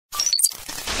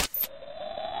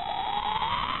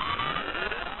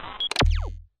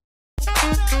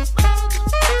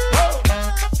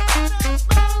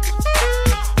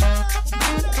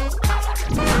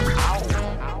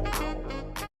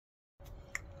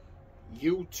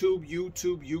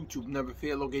YouTube, never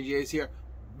fear. Logan J is here,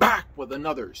 back with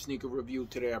another sneaker review.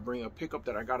 Today I bring a pickup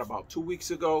that I got about 2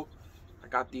 weeks ago. I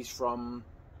got these from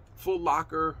Foot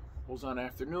Locker. It was on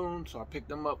afternoon, so I picked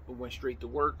them up and went straight to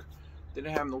work.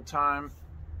 Didn't have no time,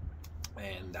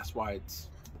 and that's why it's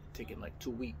taking like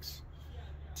 2 weeks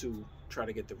to try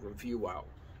to get the review out.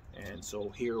 And so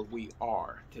here we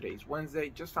are. Today's Wednesday.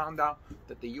 Just found out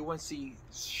that the UNC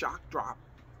shock drop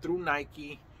through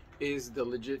Nike is the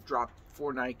legit drop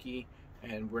for Nike,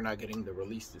 and we're not getting the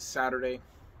release this Saturday.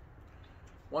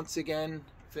 Once again,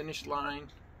 finish line,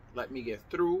 let me get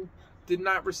through. Did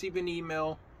not receive an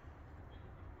email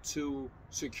to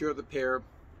secure the pair.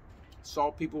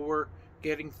 Saw people were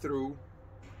getting through.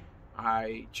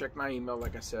 I checked my email,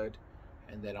 like I said,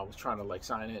 and then I was trying to like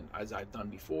sign in as I've done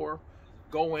before.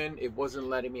 Go in, it wasn't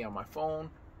letting me on my phone.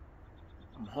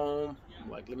 I'm home, I'm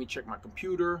like, let me check my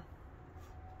computer.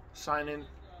 Sign in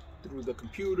through the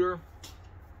computer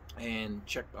and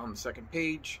checked on the second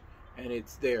page, and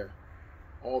it's there.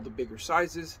 All the bigger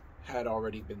sizes had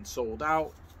already been sold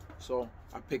out, so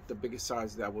I picked the biggest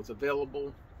size that was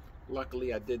available.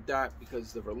 Luckily I did that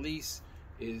because the release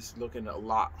is looking a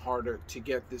lot harder to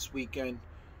get this weekend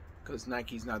because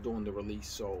Nike's not doing the release.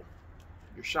 So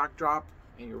your shock drop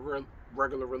and your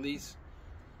regular release,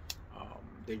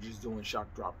 they're just doing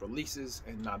shock drop releases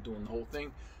and not doing the whole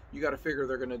thing. You got to figure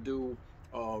they're gonna do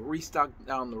restock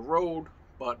down the road,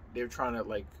 but they're trying to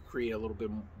like create a little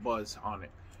bit buzz on it.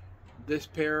 This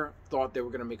pair thought they were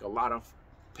gonna make a lot of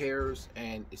pairs,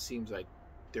 and it seems like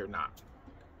they're not.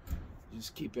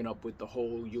 Just keeping up with the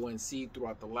whole UNC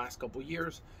throughout the last couple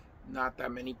years, not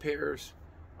that many pairs.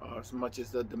 As much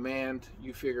as the demand,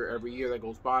 you figure every year that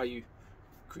goes by you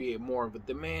create more of a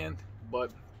demand,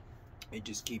 but they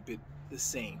just keep it the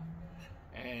same.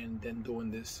 And then doing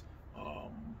this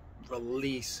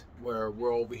release where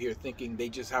we're over here thinking they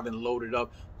just haven't loaded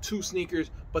up 2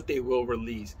 sneakers, but they will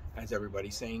release, as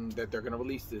everybody's saying that they're going to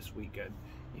release this weekend.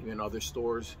 Even other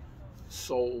stores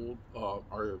sold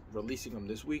are releasing them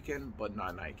this weekend, but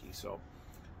not Nike. So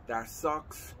that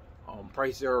sucks.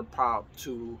 Prices are about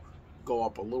to go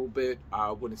up a little bit.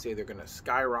 I wouldn't say they're going to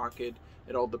skyrocket.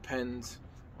 It all depends.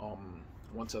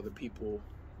 Once other people,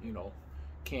 you know,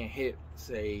 can't hit,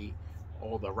 say,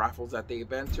 all the raffles that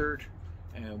they've entered,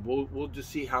 and we'll just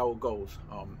see how it goes.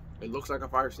 It looks like a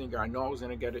fire sneaker. I know I was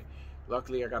gonna get it.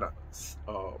 Luckily I got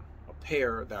a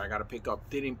pair that I gotta pick up.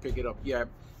 Didn't pick it up yet,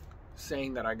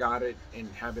 saying that I got it and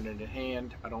having it in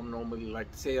hand. I don't normally like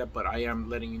to say that, but I am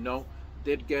letting you know.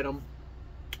 Did get them,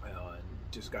 and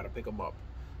just gotta pick them up.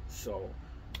 So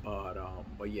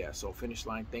but yeah, so finish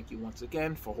line, thank you once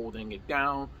again for holding it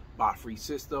down. Bot free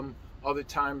system. Other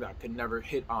times I could never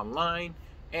hit online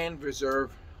and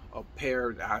reserve a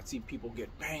pair that I see people get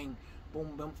bang,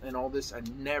 boom, boom, and all this. I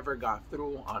never got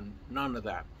through on none of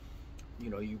that. You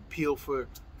know, you peel for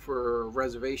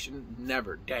reservation,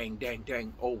 never, dang, dang,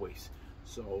 dang, always.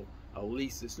 So at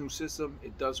least this new system,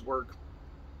 it does work.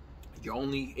 You're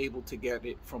only able to get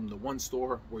it from the one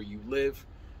store where you live,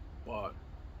 but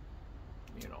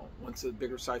you know, once the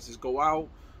bigger sizes go out,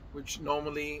 which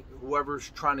normally whoever's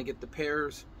trying to get the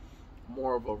pairs,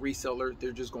 more of a reseller,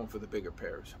 they're just going for the bigger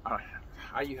pairs.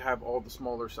 How you have all the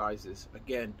smaller sizes,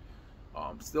 again,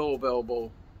 still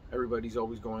available. Everybody's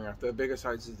always going after the bigger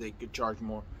sizes. They could charge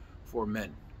more for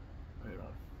men, you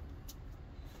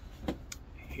know.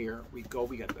 Here we go.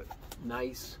 We got the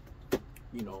nice,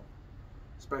 you know,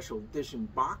 special edition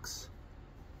box.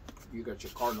 You got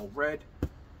your Cardinal red,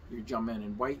 your Jumpman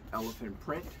in white, elephant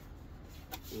print.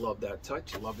 Love that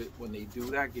touch. Love it when they do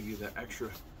that, give you the extra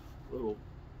little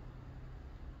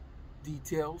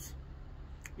details.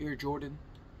 Air Jordan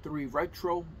 3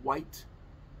 retro white,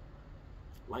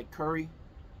 light curry,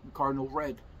 and Cardinal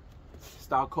red.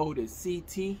 Style code is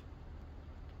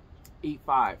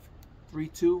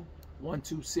CT8532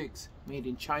 made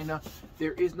in China.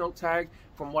 There is no tag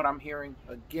from what I'm hearing.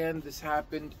 Again, this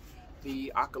happened.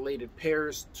 The accoladed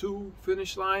pairs to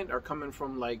finish line are coming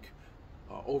from like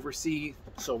overseas,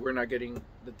 so we're not getting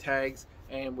the tags,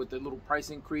 and with the little price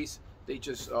increase they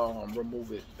just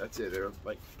remove it. That's it. They're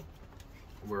like,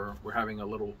 we're having a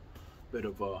little bit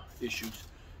of issues,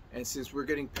 and since we're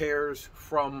getting pairs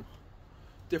from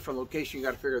different locations, you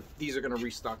got to figure these are going to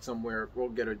restock somewhere. We'll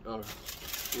get a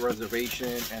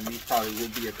reservation, and these probably will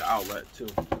be at the outlet too.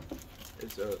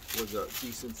 Was a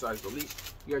decent size release.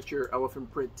 You got your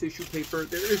elephant print tissue paper.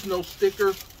 There is no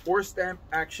sticker or stamp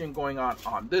action going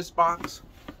on this box.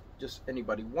 Just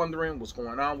anybody wondering what's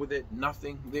going on with it,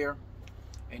 nothing there.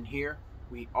 And here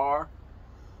we are,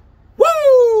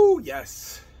 woo!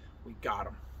 Yes, we got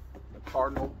them. The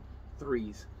Cardinal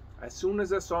 3s. As soon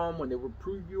as I saw them when they were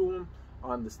previewing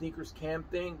on the sneakers cam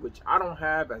thing, which I don't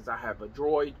have, as I have a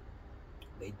Droid.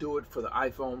 They do it for the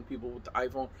iPhone. People with the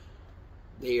iPhone,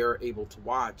 they are able to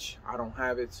watch. I don't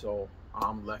have it, so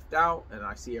I'm left out, and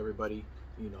I see everybody,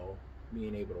 you know,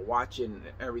 being able to watch it and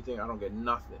everything. I don't get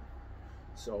nothing.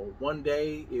 So one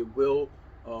day it will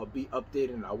be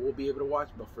updated and I will be able to watch,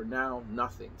 but for now,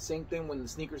 nothing. Same thing when the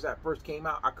sneakers app first came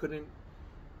out. I couldn't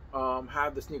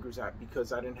have the sneakers app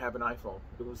because I didn't have an iPhone.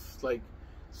 It was like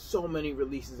so many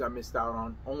releases I missed out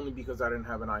on only because I didn't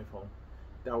have an iPhone.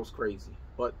 That was crazy,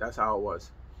 but that's how it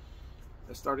was.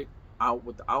 Let's start it out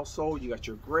with the outsole. You got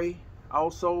your gray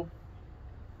outsole,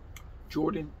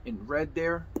 Jordan in red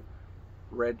there,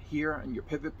 red here on your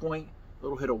pivot point, a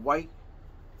little hit of white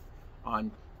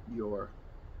on your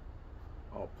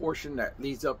portion that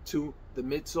leads up to the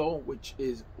midsole, which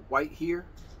is white here,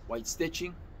 white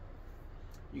stitching.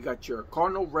 You got your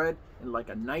Cardinal red and like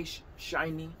a nice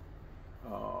shiny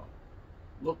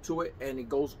look to it, and it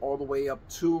goes all the way up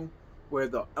to where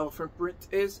the elephant print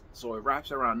is, so it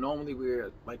wraps around. Normally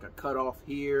we're like a cutoff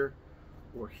here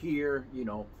or here, you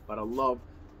know, but I love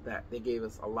that they gave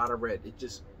us a lot of red. It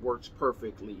just works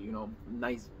perfectly, you know,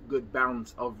 nice good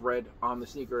balance of red on the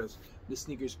sneakers. This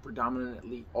sneaker is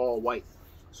predominantly all white,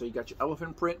 so you got your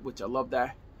elephant print, which I love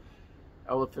that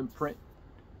elephant print.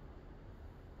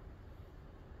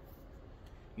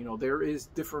 You know, there is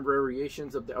different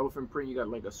variations of the elephant print. You got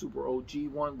like a super OG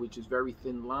one, which is very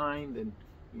thin lined, and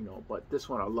you know, but this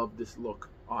one, I love this look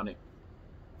on it.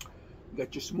 You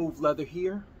got your smooth leather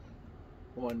here,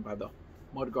 going by the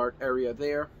mudguard area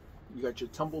there. You got your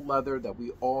tumble leather that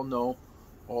we all know,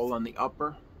 all on the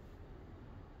upper.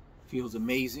 Feels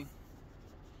amazing.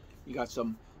 You got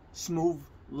some smooth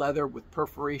leather with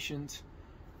perforations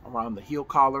around the heel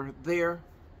collar there.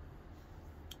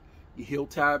 Your heel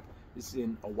tab is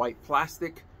in a white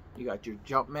plastic. You got your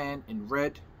Jumpman in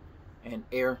red and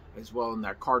Air as well in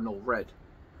that Cardinal red.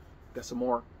 Got some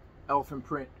more elephant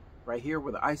print right here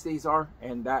where the eye stays are,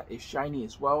 and that is shiny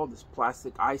as well. This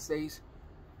plastic eye stays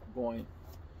going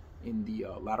in the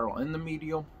lateral and the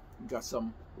medial. You got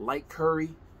some light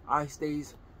curry eye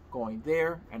stays going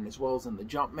there, and as well as in the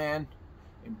Jumpman,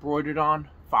 embroidered on,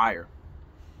 fire.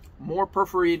 More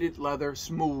perforated leather,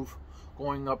 smooth,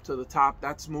 going up to the top.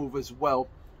 That's smooth as well.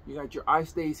 You got your eye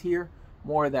stays here,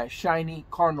 more of that shiny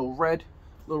Cardinal red,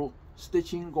 little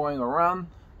stitching going around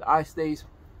the eye stays,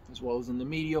 as well as in the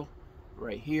medial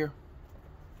right here.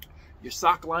 Your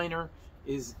sock liner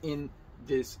is in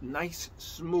this nice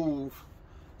smooth,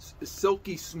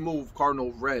 silky smooth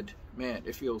Cardinal red. Man,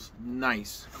 it feels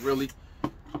nice,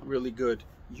 really good.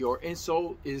 Your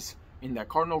insole is in that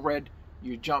Cardinal red.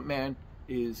 Your Jumpman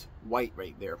is white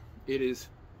right there. It is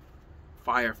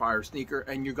fire sneaker,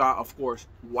 and you got, of course,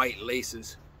 white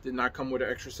laces. Did not come with an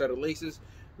extra set of laces,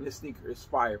 and this sneaker is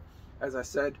fire. As I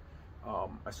said,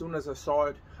 as soon as I saw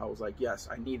it, I was like, yes,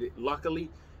 I need it. Luckily,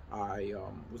 I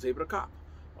was able to cop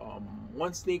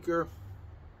one sneaker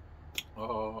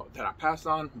that I passed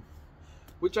on,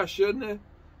 which I shouldn't have,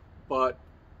 but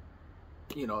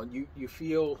you know, you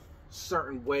feel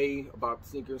certain way about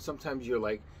sneakers. Sometimes you're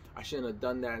like, I shouldn't have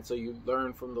done that, so you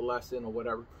learn from the lesson or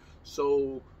whatever.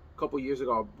 So a couple years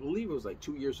ago, I believe it was like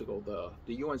 2 years ago,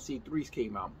 the UNC 3s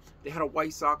came out. They had a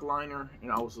white sock liner,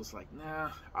 and I was just like, nah.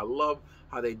 I love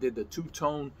how they did the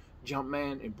two-tone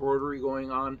Jumpman embroidery going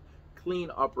on,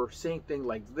 clean upper, same thing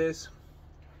like this,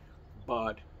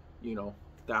 but you know,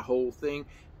 that whole thing.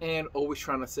 And always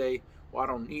trying to say, well, I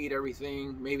don't need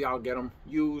everything, maybe I'll get them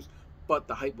used, but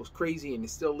the hype was crazy, and it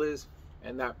still is,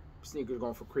 and that sneaker's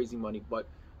going for crazy money. But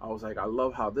I was like, I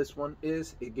love how this one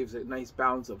is. It gives it a nice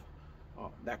balance of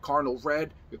that Cardinal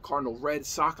red, your Cardinal red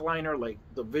sock liner, like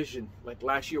the Vision, like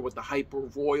last year with the Hyper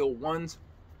Royal ones.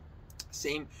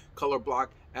 Same color block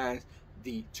as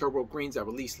the Turbo Greens that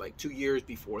released like 2 years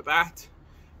before that.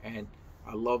 And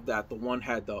I love that the one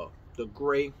had the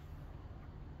gray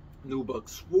nubuck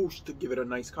swoosh to give it a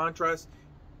nice contrast.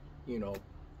 You know,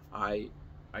 I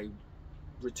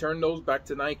returned those back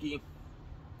to Nike.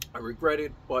 I regret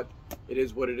it, but it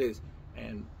is what it is.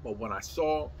 But when I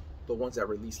saw the ones that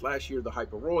released last year, the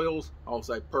Hyper Royals, I was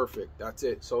like, perfect, that's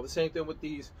it. So the same thing with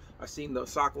these. I seen the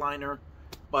sock liner,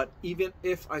 but even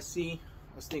if I see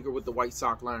a sneaker with the white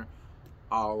sock liner,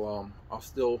 I'll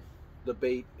still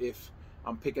debate if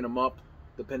I'm picking them up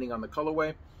depending on the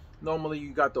colorway. Normally you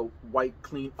got the white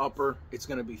clean upper, it's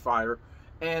gonna be fire.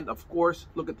 And of course,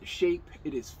 look at the shape,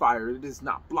 it is fire. It is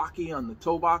not blocky on the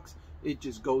toe box. It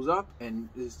just goes up, and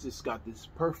it's just got this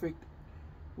perfect,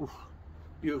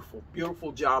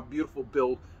 beautiful job, beautiful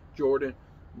build. Jordan,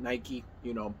 Nike,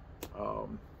 you know.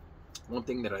 One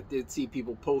thing that I did see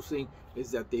people posting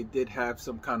is that they did have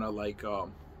some kind of like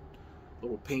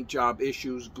little paint job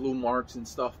issues, glue marks and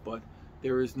stuff, but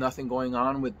there is nothing going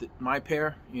on with my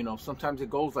pair. You know, sometimes it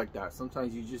goes like that.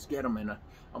 Sometimes you just get them, and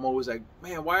I'm always like,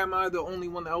 man, why am I the only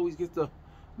one that always gets the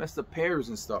messed up pairs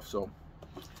and stuff? So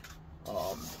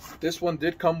this one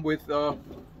did come with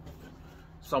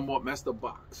somewhat messed up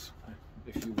box,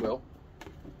 if you will.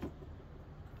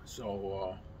 So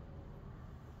I'll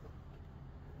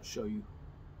show you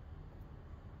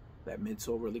that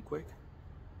midsole really quick.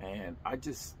 And I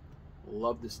just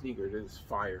love the sneaker. It is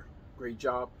fire. Great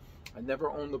job. I never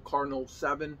owned the Cardinal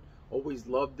 7. Always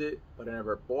loved it, but I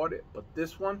never bought it. But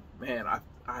this one, man,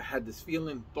 I had this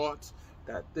feeling, thoughts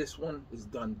that this one is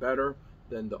done better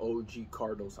than the OG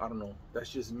Cardinals. I don't know. That's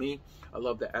just me. I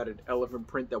love the added elephant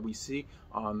print that we see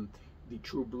on the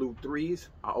True Blue 3s.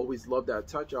 I always love that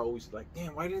touch. I always like,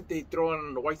 damn, why didn't they throw it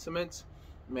on the white cements?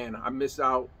 Man, I miss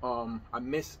out. I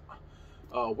miss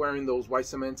wearing those white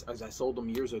cements, as I sold them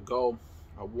years ago.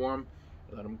 I wore them,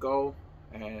 let them go,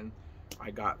 and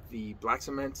I got the black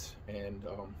cements, and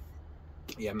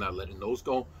yeah, I'm not letting those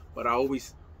go. But I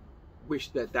always wish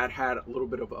that that had a little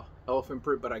bit of a elephant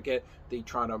print, but I get they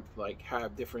try to like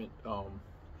have different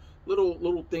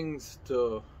little things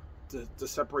to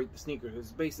separate the sneakers.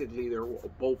 It's basically they're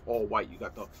both all white. You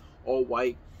got the all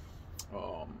white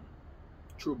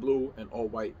True Blue and all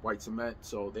white cement,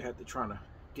 so they had to try to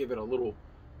give it a little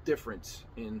difference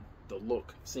in the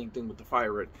look. Same thing with the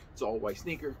Fire Red. It's all white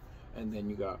sneaker, and then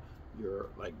you got your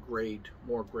like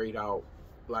more grayed out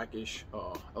blackish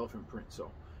elephant print.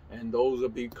 So, and those will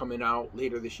be coming out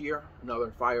later this year.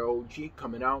 Another Fire OG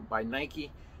coming out by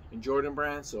Nike and Jordan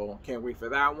brand, so can't wait for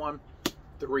that one.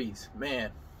 Threes, man,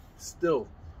 still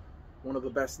one of the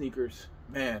best sneakers,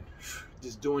 man.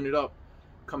 Just doing it up,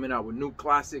 coming out with new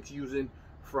classics, using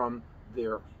from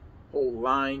their whole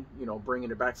line, you know,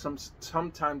 bringing it back.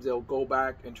 Sometimes they'll go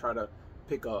back and try to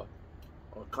pick a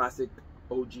classic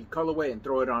OG colorway and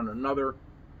throw it on another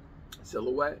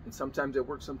silhouette, and sometimes it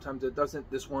works, sometimes it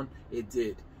doesn't. This one, it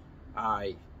did.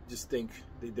 I just think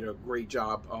they did a great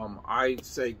job. I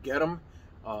say get them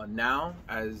now,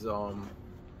 as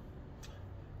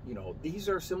you know, these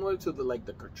are similar to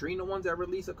the Katrina ones that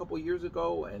released a couple years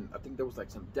ago, and I think there was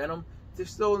like some denim. They're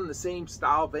still in the same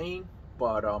style vein,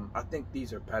 but I think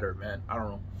these are better, man. I don't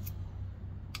know,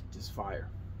 just fire.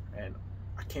 And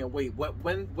I can't wait.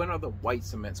 When are the white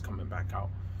cements coming back out?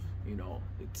 You know,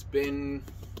 it's been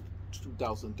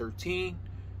 2013,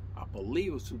 I believe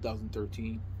it was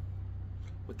 2013,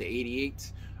 with the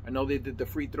 88s. I know they did the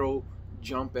free throw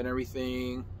jump and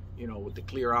everything, you know, with the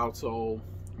clear outsole.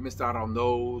 Missed out on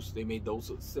those. They made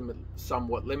those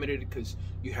somewhat limited because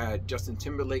you had Justin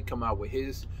Timberlake come out with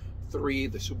his 3,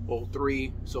 the Super Bowl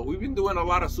 3. So we've been doing a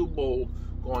lot of Super Bowl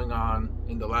going on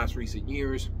in the last recent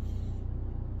years.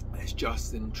 It's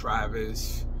Justin,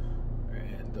 Travis,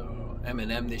 and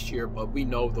Eminem this year, but we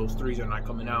know those 3s are not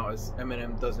coming out, as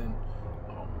Eminem doesn't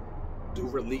do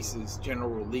releases, general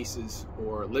releases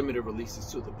or limited releases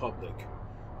to the public.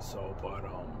 So,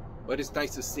 but it's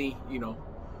nice to see, you know.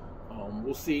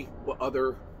 We'll see what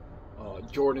other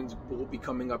Jordans will be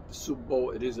coming up the Super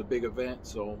Bowl. It is a big event,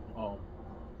 so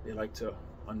they like to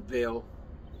unveil,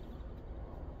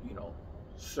 you know,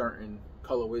 certain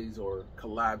colorways or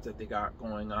collabs that they got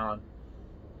going on.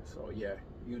 So yeah,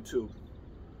 YouTube,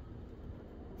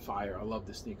 fire. I love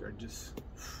the sneaker. Just,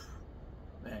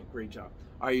 man, great job.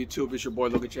 All right, YouTube, it's your boy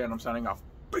Logan Chan. I'm signing off.